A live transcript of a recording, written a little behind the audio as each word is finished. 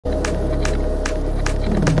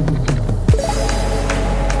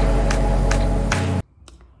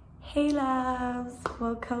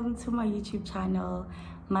welcome to my YouTube channel.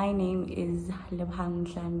 My name is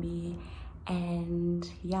Lebhang,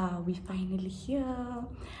 and yeah, we finally here.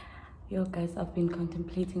 Yo guys, I've been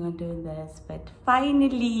contemplating on doing this, but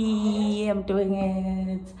finally I'm doing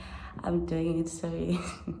it. Sorry.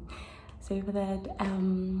 Sorry for that.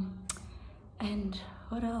 And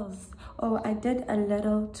what else? Oh, I did a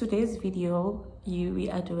little today's video. We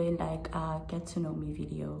are doing like a get to know me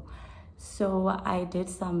video. So I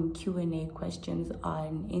did some Q&A questions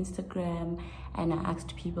on Instagram, and I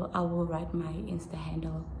asked people. I will write my Insta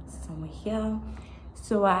handle somewhere here.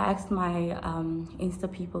 So I asked my Insta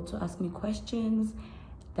people to ask me questions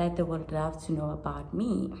that they would love to know about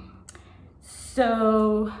me.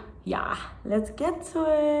 So yeah, let's get to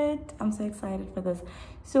it. I'm so excited for this.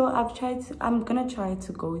 So I'm gonna try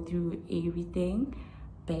to go through everything,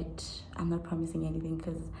 but I'm not promising anything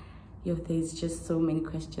because there's just so many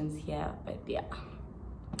questions here. But yeah,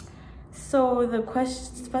 so the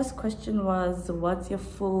first question was, what's your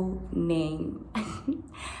full name?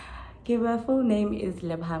 Okay, my full name is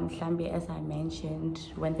Lebhang Mhlambi, as I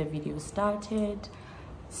mentioned when the video started.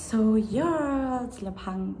 So yeah, it's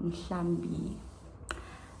Lebhang Mhlambi.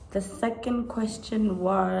 The second question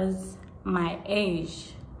was my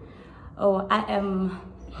age. Oh, I am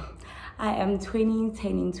 20,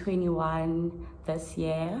 turning 21 this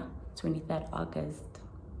year, 23rd August.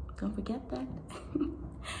 Don't forget that.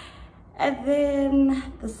 And then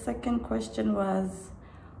the second question was,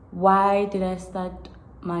 why did I start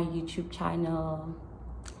my YouTube channel?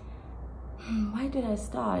 Why did I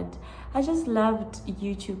start? I just loved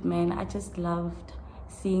YouTube, man. I just loved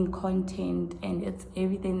seeing content, and it's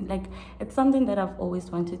everything. Like, it's something that I've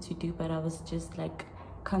always wanted to do, but I was just like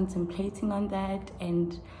contemplating on that,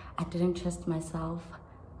 and I didn't trust myself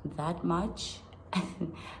that much.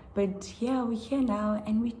 But yeah, we're here now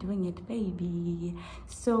and we're doing it, baby.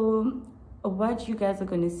 So what you guys are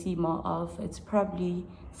going to see more of, it's probably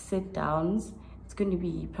sit downs. It's going to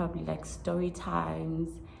be probably like story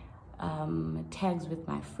times, tags with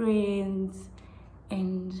my friends,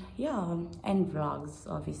 and yeah, and vlogs.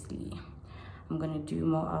 Obviously I'm gonna do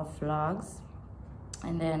more of vlogs.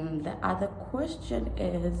 And then the other question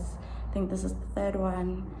is, I think this is the third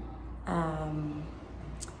one,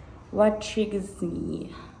 what triggers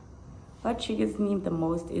me the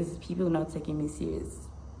most is people not taking me serious,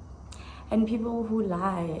 and people who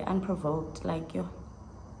lie unprovoked. Like, yo,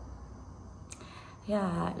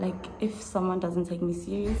 yeah, like if someone doesn't take me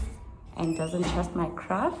serious and doesn't trust my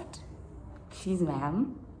craft, please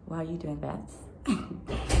ma'am, why are you doing that?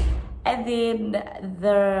 And then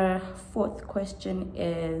the fourth question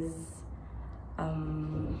is,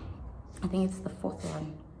 I think it's the fourth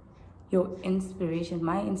one, your inspiration.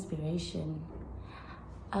 My inspiration,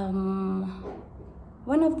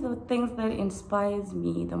 one of the things that inspires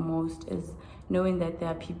me the most is knowing that there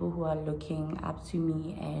are people who are looking up to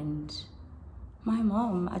me, and my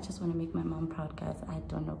mom. I just want to make my mom proud, guys. I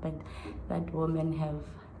don't know, but that woman have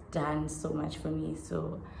done so much for me.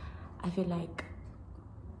 So I feel like,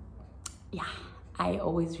 yeah, I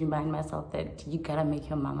always remind myself that you gotta make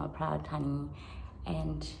your mama proud, honey.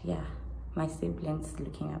 And yeah, my siblings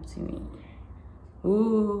looking up to me.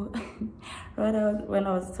 Ooh. When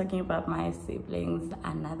I was talking about my siblings,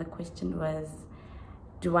 another question was,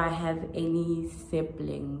 do I have any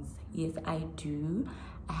siblings? Yes, I do.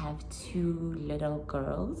 I have 2 little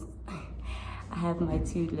girls. I have my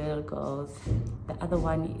 2 little girls. The other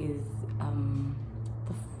one is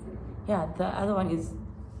the other one is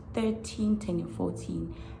 13, turning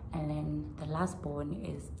 14, and then the last born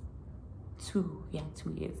is 2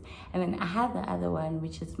 years. And then I have the other one,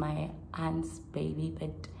 which is my aunt's baby,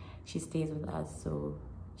 but she stays with us, so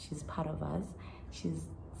she's part of us. She's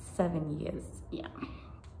 7 years. Yeah.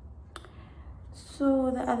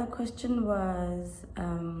 So the other question was,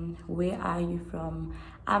 where are you from?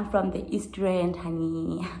 I'm from the East Rand,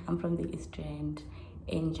 honey. I'm from the East Rand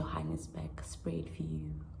in Johannesburg,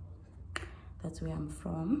 Spruitview. That's where I'm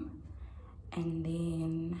from. And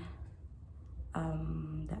then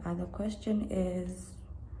the other question is,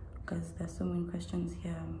 because there's so many questions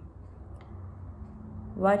here,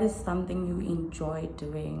 what is something you enjoy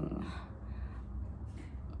doing?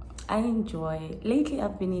 Lately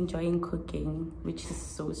I've been enjoying cooking, which is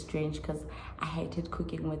so strange because I hated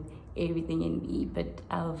cooking with everything in me, but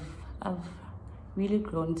I've really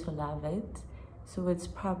grown to love it. So it's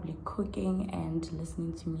probably cooking and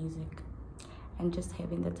listening to music and just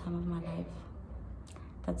having the time of my life.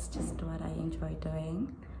 That's just what I enjoy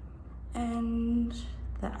doing. And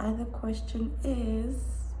the other question is,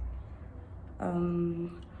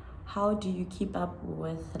 how do you keep up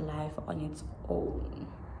with life on its own?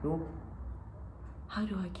 how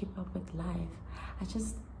do I keep up with life?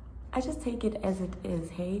 I just take it as it is.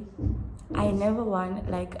 Hey, I never want,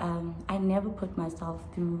 like, I never put myself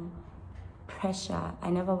through pressure. I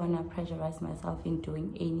never want to pressurize myself in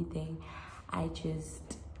doing anything. I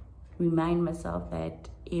just remind myself that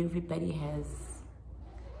everybody has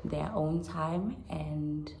their own time,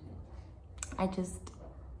 and I just,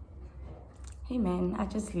 hey man, I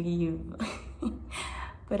just leave.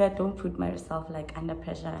 But I don't put myself like under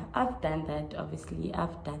pressure. I've done that, obviously.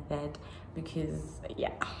 I've done that because,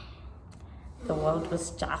 yeah, the world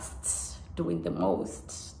was just doing the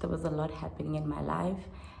most. There was a lot happening in my life.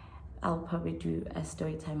 I'll probably do a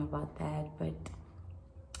story time about that. But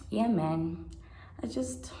yeah, man, I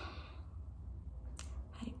just,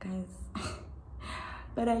 hi guys.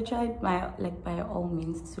 But I tried by all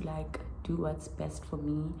means to like do what's best for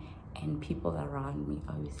me and people around me,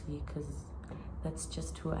 obviously, because that's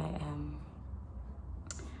just who I am.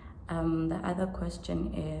 The other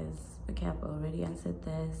question is, okay, I've already answered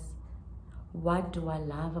this. What do I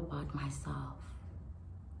love about myself?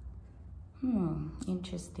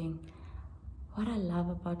 Interesting. What I love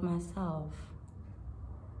about myself?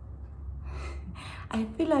 I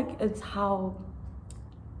feel like it's how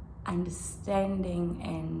understanding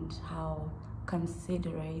and how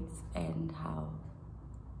considerate and how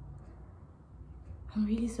I'm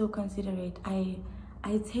really so considerate. I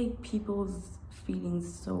take people's feelings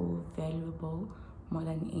so valuable more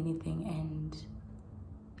than anything, and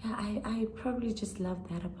yeah, I probably just love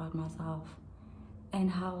that about myself and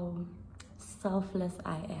how selfless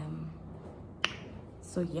I am.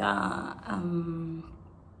 So yeah,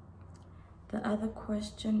 the other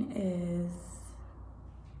question is,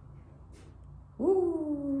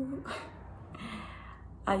 ooh,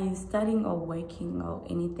 are you studying or working or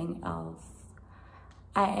anything else?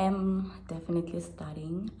 I am definitely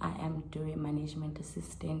studying. I am doing management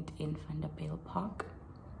assistant in Vanderbilt Park,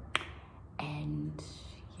 and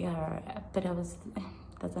yeah, but that's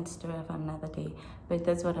a story of another day. But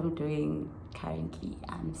that's what I'm doing currently.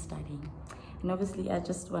 I'm studying, and obviously I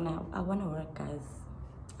wanna work, guys.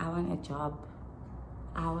 I want a job.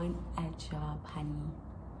 I want a job, honey.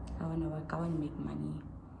 I wanna work. I wanna make money.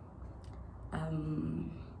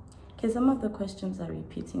 Okay, some of the questions are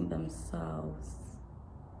repeating themselves.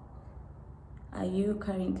 Are you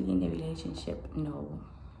currently in a relationship? No,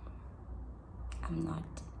 I'm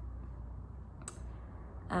not.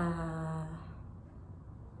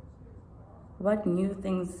 What new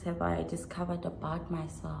things have I discovered about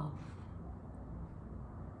myself?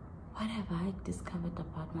 What have I discovered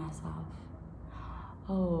about myself?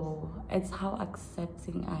 Oh, it's how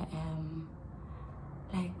accepting I am.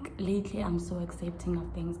 Like lately, I'm so accepting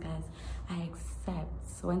of things, guys. I accept.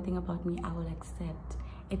 So one thing about me, I will accept.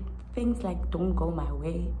 If things like don't go my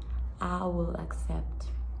way, I will accept.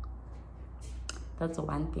 That's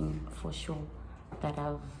one thing for sure that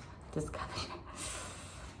I've discovered.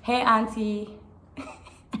 Hey, auntie.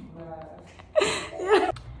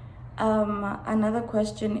 Another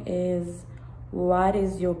question is, what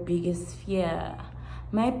is your biggest fear?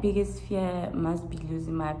 My biggest fear must be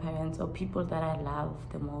losing my parents or people that I love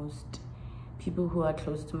the most, people who are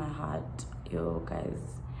close to my heart. Yo, guys,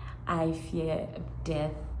 I fear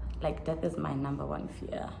death. Like, death is my number one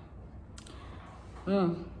fear.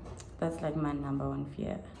 That's like my number one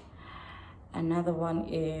fear. Another one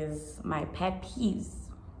is my pet peeves.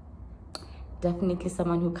 Definitely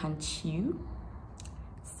someone who can chew.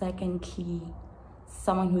 Secondly,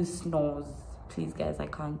 someone who snores. Please, guys, I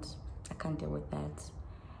can't deal with that.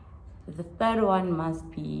 The third one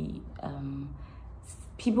must be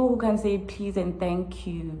people who can say please and thank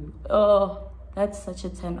you. Oh, that's such a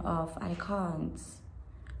turn off. I can't.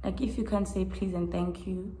 Like, if you can't say please and thank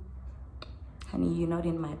you, honey, you're not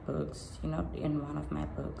in my books. You're not in one of my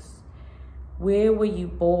books. Where were you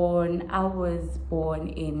born? I was born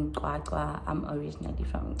in Qwaqwa. I'm originally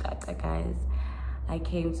from Qwaqwa, guys. I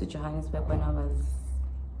came to Johannesburg when I was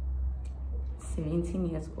 17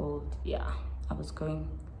 years old. Yeah, I was going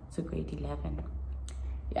to grade 11.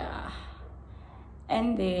 Yeah.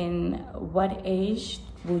 And then, what age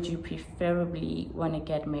would you preferably want to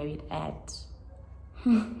get married at?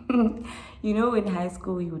 You know, in high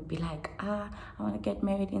school we would be like, I want to get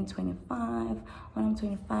married in 25, when I'm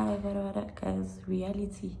 25, whatever. Guys,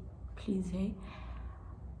 reality, please, hey.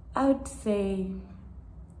 I would say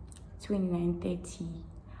 29, 30.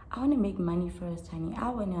 I want to make money first, honey. I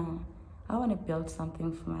want to build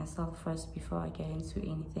something for myself first before I get into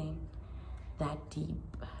anything that deep.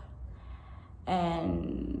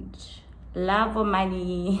 And love or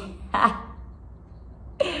money.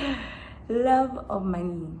 Love or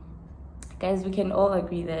money. Guys, we can all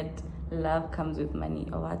agree that love comes with money,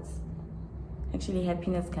 or what? Actually,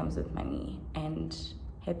 happiness comes with money, and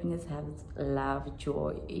happiness has love,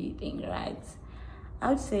 joy, everything, right? I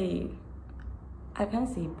would say, I can't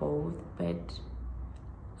say both, but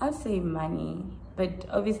I'd say money. But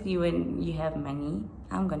obviously, when you have money,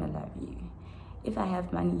 I'm gonna love you. If I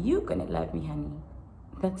have money, you're gonna love me, honey.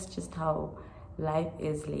 That's just how life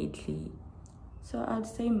is lately. So I'd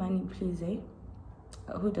say money, please, eh?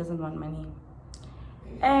 Who doesn't want money?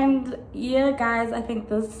 And yeah, guys, I think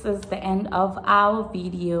this is the end of our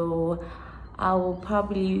video. I will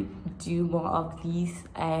probably do more of these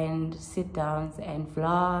and sit downs and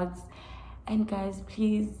vlogs. And guys,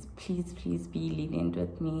 please be lenient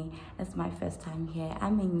with me. It's my first time here.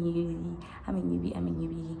 I'm a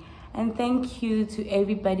newbie. And thank you to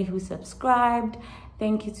everybody who subscribed.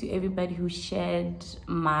 Thank you to everybody who shared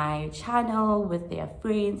my channel with their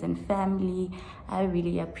friends and family. I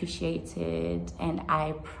really appreciate it, and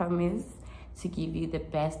I promise to give you the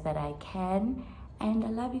best that I can. And I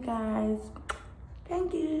love you guys.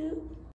 Thank you.